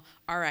a male,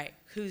 all right,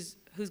 who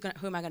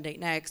am I going to date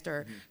next,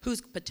 or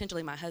who's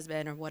potentially my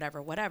husband, or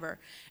whatever.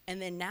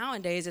 And then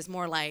nowadays it's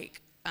more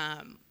like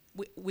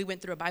we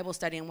went through a Bible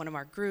study in one of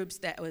our groups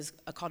that was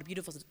called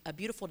a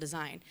beautiful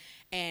design,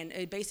 and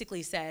it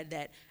basically said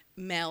that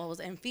males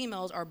and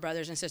females are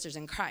brothers and sisters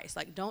in Christ.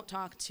 Like, don't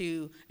talk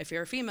to, if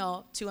you're a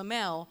female, to a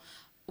male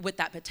with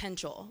that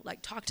potential.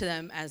 Like, talk to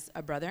them as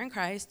a brother in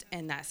Christ,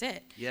 and that's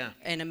it. Yeah.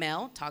 And a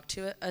male, talk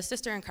to a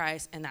sister in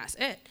Christ, and that's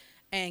it.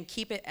 And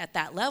keep it at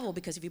that level,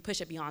 because if you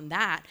push it beyond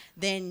that,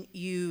 then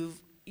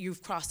you've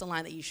crossed the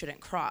line that you shouldn't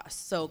cross.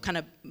 So kind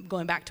of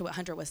going back to what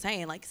Hunter was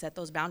saying, like, set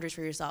those boundaries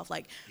for yourself.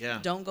 Like,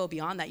 don't go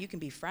beyond that. You can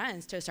be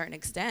friends to a certain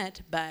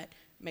extent, but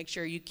make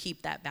sure you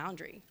keep that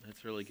boundary.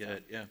 That's really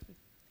good. Yeah.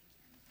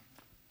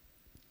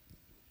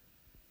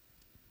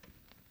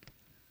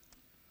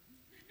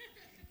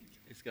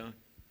 It's going.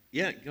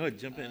 Yeah, go ahead,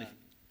 jump in.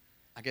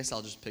 I guess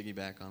I'll just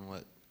piggyback on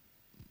what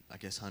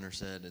Hunter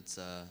said. It's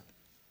our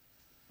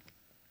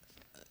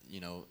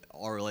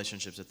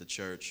relationships at the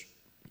church,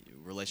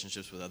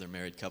 relationships with other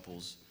married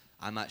couples.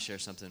 I might share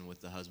something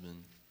with the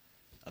husband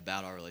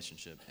about our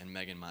relationship, and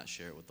Megan might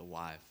share it with the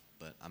wife,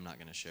 but I'm not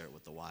going to share it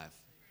with the wife.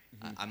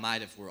 I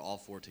might if we're all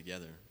four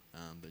together,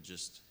 but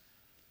just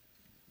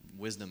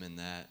wisdom in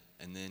that.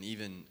 And then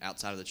even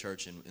outside of the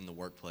church, in the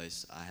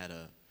workplace, I had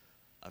a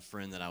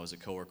friend that I was a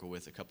coworker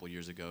with a couple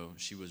years ago.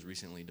 She was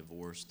recently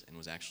divorced and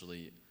was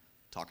actually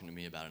talking to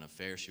me about an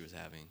affair she was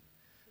having,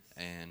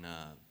 and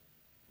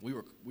we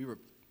were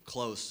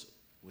close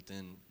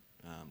within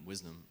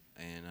wisdom,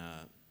 and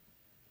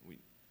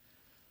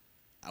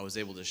I was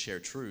able to share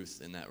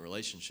truth in that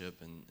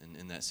relationship and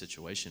in that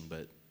situation.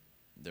 But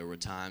there were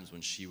times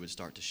when she would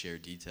start to share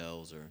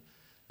details or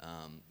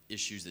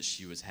issues that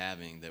she was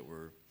having that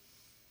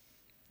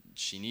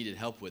she needed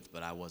help with,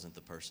 but I wasn't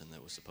the person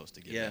that was supposed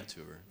to give that to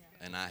her.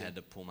 And I had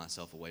to pull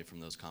myself away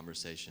from those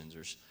conversations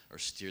or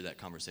steer that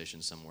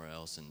conversation somewhere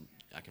else. And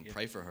I can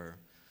pray for her,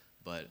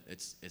 but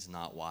it's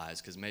not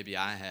wise, because maybe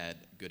I had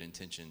good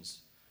intentions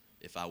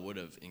if I would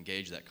have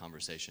engaged that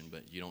conversation,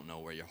 but you don't know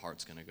where your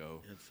heart's going to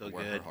go, That's so or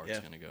where good. her heart's Yeah.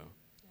 going to go.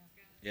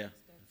 Yeah,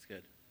 that's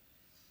good.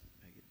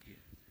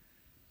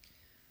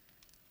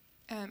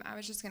 I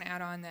was just going to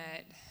add on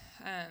that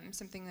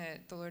something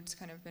that the Lord's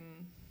kind of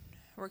been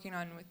working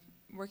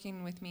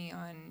with me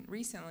on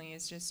recently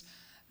is just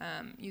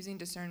using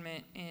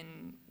discernment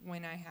in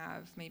when I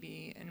have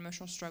maybe an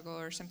emotional struggle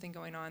or something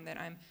going on, that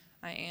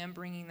I am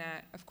bringing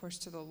that, of course,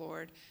 to the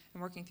Lord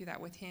and working through that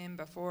with Him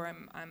before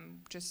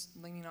I'm just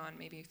leaning on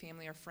maybe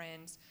family or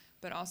friends,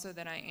 but also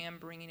that I am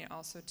bringing it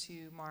also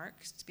to Mark,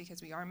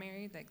 because we are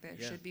married. Like there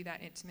should be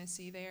that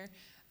intimacy there,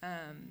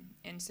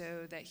 and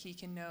so that he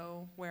can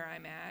know where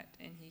I'm at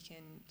and he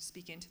can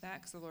speak into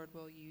that, because the Lord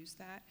will use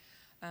that,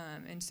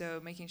 and so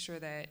making sure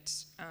that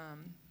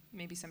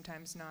maybe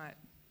sometimes not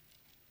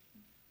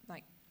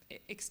like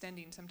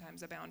extending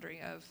sometimes a boundary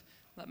of,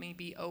 let me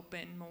be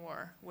open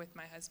more with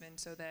my husband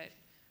so that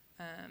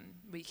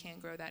we can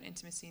grow that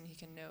intimacy and he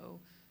can know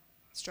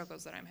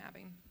struggles that I'm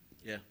having.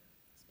 Yeah,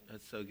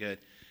 that's so good.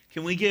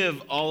 Can we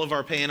give all of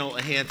our panel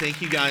a hand?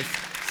 Thank you guys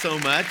so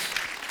much.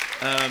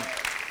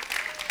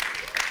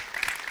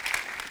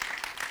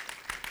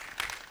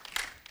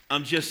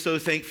 I'm just so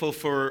thankful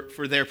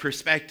for their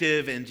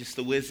perspective and just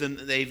the wisdom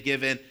that they've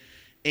given.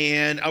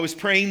 And I was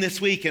praying this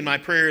week, and my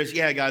prayer is,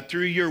 God,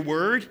 through your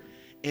word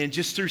and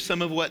just through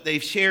some of what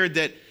they've shared,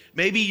 that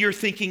maybe you're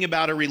thinking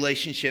about a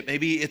relationship.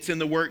 Maybe it's in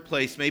the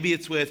workplace. Maybe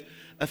it's with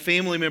a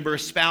family member, a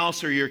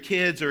spouse, or your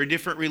kids, or a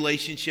different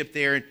relationship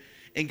there.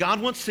 And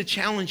God wants to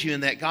challenge you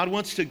in that. God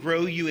wants to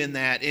grow you in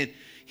that. And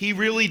He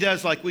really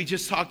does, like we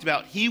just talked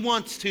about. He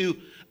wants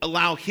to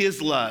allow His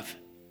love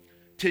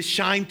to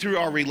shine through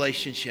our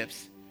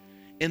relationships.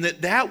 And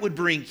that would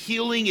bring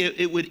healing.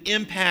 It would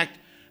impact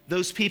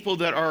those people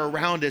that are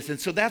around us. And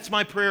so that's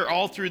my prayer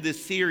all through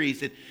this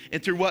series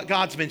and through what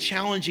God's been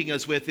challenging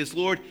us with is,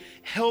 Lord,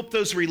 help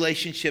those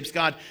relationships.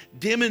 God,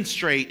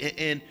 demonstrate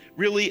and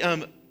really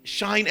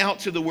shine out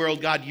to the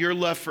world, God, your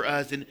love for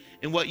us and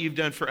what you've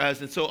done for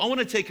us. And so I want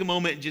to take a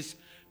moment and just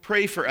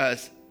pray for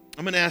us.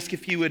 I'm going to ask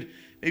if you would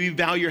maybe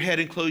bow your head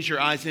and close your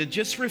eyes and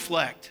just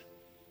reflect.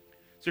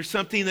 Is there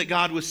something that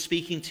God was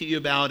speaking to you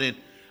about? And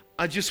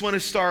I just want to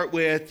start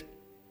with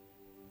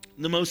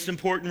the most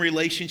important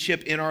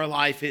relationship in our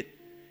life.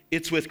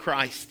 It's with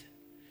Christ.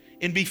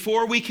 And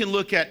before we can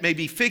look at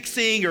maybe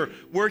fixing or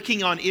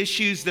working on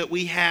issues that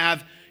we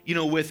have,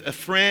 with a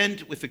friend,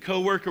 with a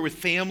coworker, with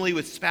family,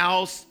 with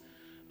spouse,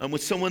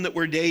 with someone that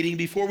we're dating,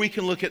 before we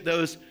can look at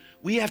those,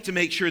 we have to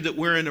make sure that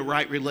we're in the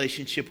right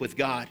relationship with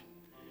God.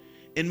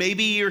 And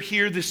maybe you're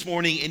here this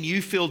morning and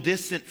you feel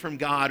distant from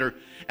God, or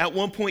at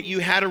one point you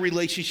had a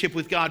relationship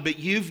with God, but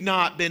you've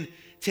not been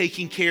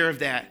taking care of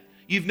that.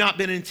 You've not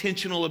been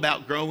intentional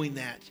about growing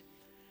that.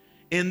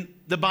 And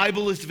the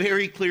Bible is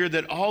very clear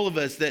that all of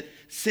us, that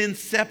sin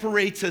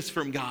separates us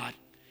from God.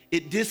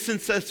 It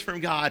distances us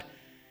from God,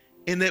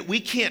 and that we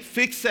can't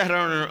fix that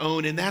on our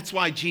own, and that's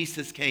why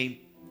Jesus came.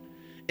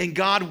 And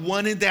God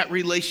wanted that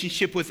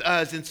relationship with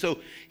us, and so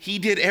He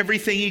did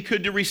everything He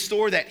could to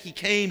restore that. He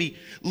came, He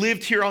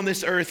lived here on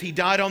this earth, He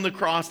died on the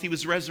cross, He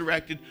was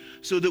resurrected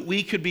so that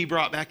we could be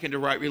brought back into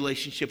right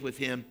relationship with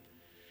Him.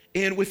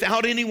 And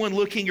without anyone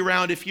looking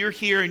around, if you're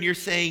here and you're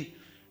saying,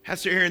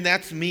 Pastor Aaron,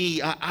 that's me.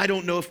 I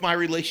don't know if my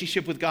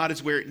relationship with God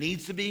is where it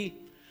needs to be.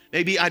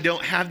 Maybe I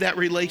don't have that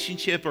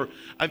relationship, or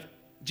I've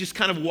just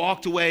kind of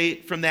walked away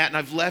from that and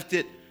I've left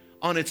it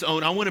on its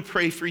own. I want to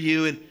pray for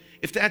you. And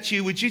if that's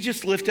you, would you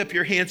just lift up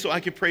your hand so I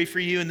can pray for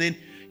you, and then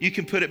you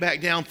can put it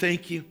back down.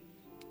 Thank you.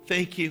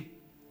 Thank you.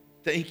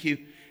 Thank you.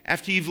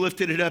 After you've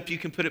lifted it up, you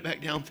can put it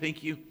back down.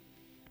 Thank you.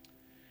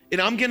 And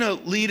I'm going to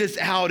lead us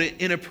out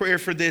in a prayer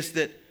for this,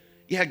 that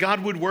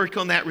God would work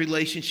on that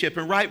relationship.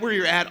 And right where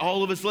you're at,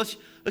 all of us, let's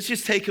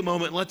just take a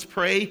moment. Let's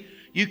pray.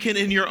 You can,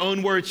 in your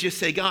own words, just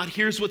say, God,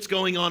 here's what's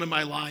going on in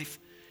my life.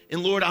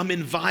 And Lord, I'm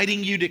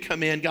inviting you to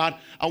come in. God,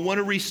 I want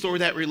to restore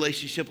that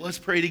relationship. Let's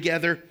pray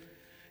together.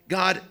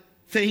 God,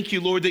 thank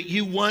you, Lord, that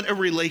you want a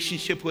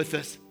relationship with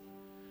us.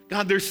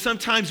 God, there's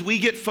sometimes we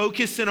get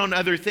focused in on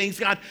other things.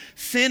 God,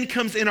 sin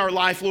comes in our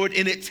life, Lord,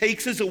 and it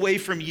takes us away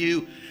from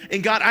you.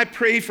 And God, I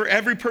pray for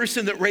every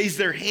person that raised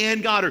their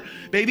hand, God, or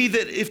maybe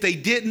that if they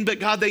didn't,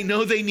 but God, they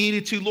know they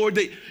needed to, Lord,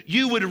 that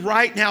you would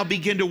right now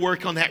begin to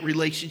work on that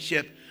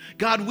relationship.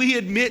 God, we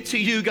admit to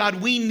you,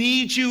 God, we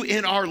need you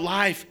in our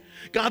life.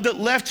 God, that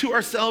left to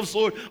ourselves,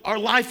 Lord, our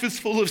life is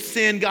full of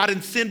sin, God,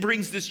 and sin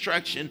brings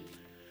destruction.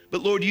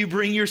 But Lord, you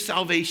bring your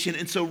salvation.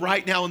 And so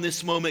right now in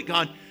this moment,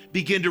 God,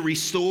 begin to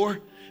restore,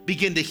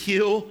 begin to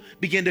heal,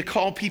 begin to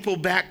call people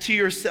back to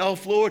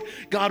yourself, Lord.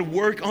 God,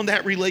 work on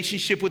that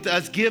relationship with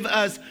us. Give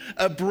us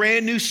a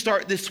brand new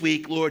start this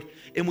week, Lord.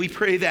 And we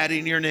pray that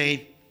in your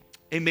name.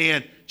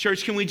 Amen.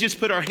 Church, can we just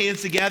put our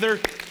hands together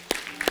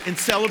and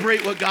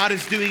celebrate what God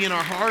is doing in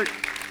our heart?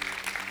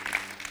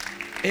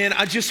 And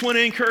I just want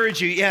to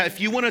encourage you, if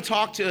you want to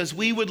talk to us,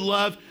 we would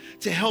love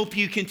to help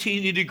you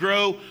continue to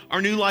grow.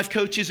 Our New Life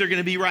coaches are going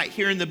to be right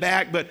here in the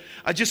back, but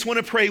I just want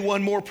to pray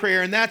one more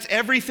prayer, and that's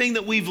everything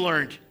that we've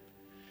learned.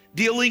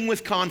 Dealing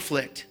with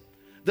conflict,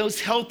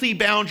 those healthy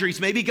boundaries.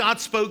 Maybe God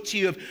spoke to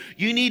you of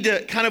you need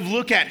to kind of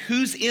look at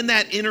who's in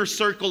that inner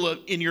circle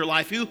in your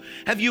life. Who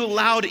have you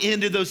allowed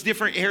into those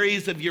different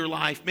areas of your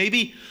life?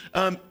 Maybe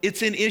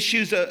it's in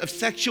issues of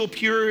sexual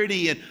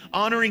purity and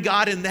honoring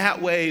God in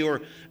that way,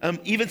 or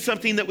even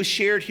something that was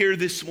shared here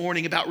this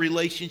morning about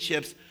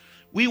relationships.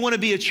 We want to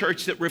be a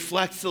church that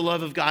reflects the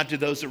love of God to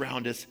those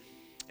around us.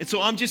 And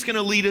so I'm just going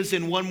to lead us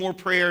in one more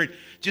prayer. And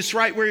just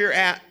right where you're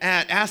at,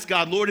 ask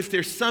God, Lord, if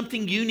there's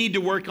something you need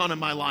to work on in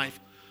my life,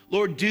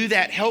 Lord, do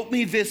that. Help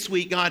me this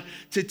week, God,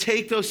 to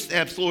take those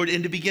steps, Lord,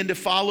 and to begin to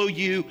follow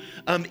you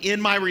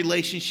in my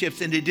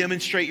relationships and to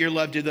demonstrate your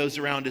love to those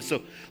around us.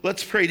 So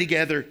let's pray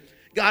together.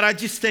 God, I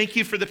just thank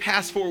you for the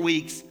past 4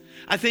 weeks.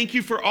 I thank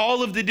you for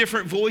all of the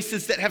different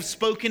voices that have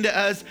spoken to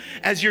us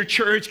as your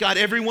church. God,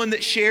 everyone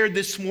that shared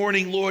this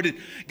morning, Lord, and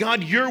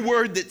God, your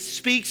word that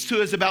speaks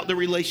to us about the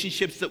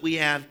relationships that we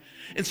have.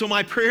 And so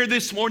my prayer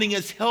this morning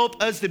is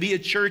help us to be a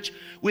church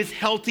with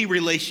healthy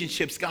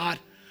relationships, God.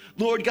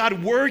 Lord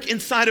God, work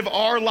inside of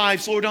our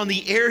lives, Lord, on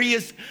the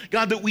areas,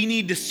 God, that we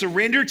need to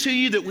surrender to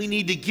you, that we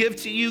need to give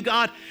to you,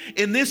 God.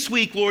 And this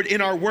week, Lord,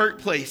 in our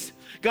workplace,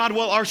 God,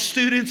 while our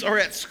students are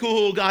at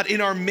school, God,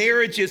 in our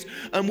marriages,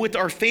 with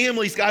our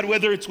families, God,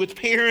 whether it's with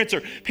parents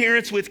or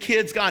parents with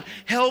kids, God,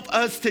 help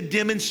us to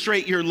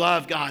demonstrate your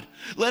love, God.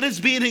 Let us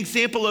be an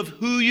example of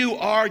who you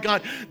are,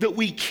 God, that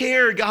we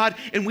care, God,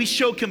 and we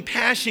show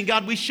compassion,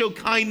 God, we show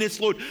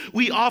kindness, Lord.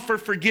 We offer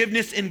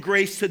forgiveness and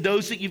grace to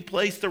those that you've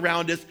placed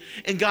around us.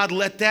 And God,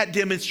 let that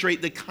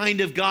demonstrate the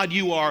kind of God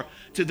you are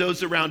to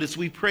those around us.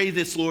 We pray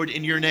this, Lord,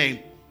 in your name.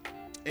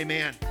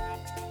 Amen.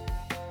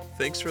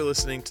 Thanks for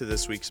listening to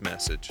this week's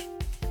message.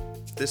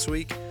 This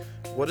week,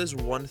 what is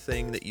one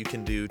thing that you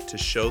can do to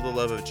show the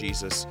love of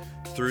Jesus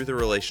through the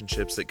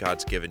relationships that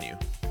God's given you?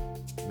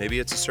 Maybe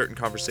it's a certain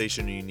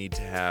conversation you need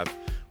to have,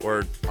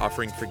 or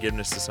offering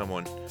forgiveness to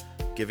someone,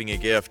 giving a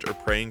gift, or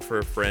praying for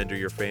a friend or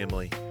your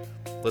family.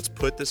 Let's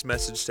put this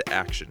message to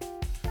action.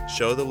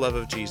 Show the love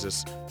of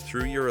Jesus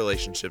through your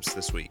relationships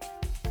this week.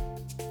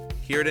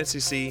 Here at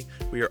NCC,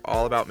 we are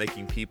all about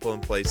making people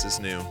and places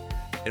new,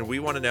 and we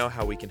want to know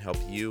how we can help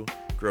you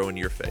grow in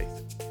your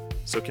faith.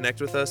 So connect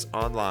with us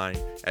online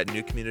at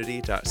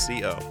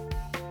newcommunity.co.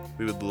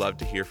 We would love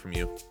to hear from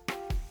you.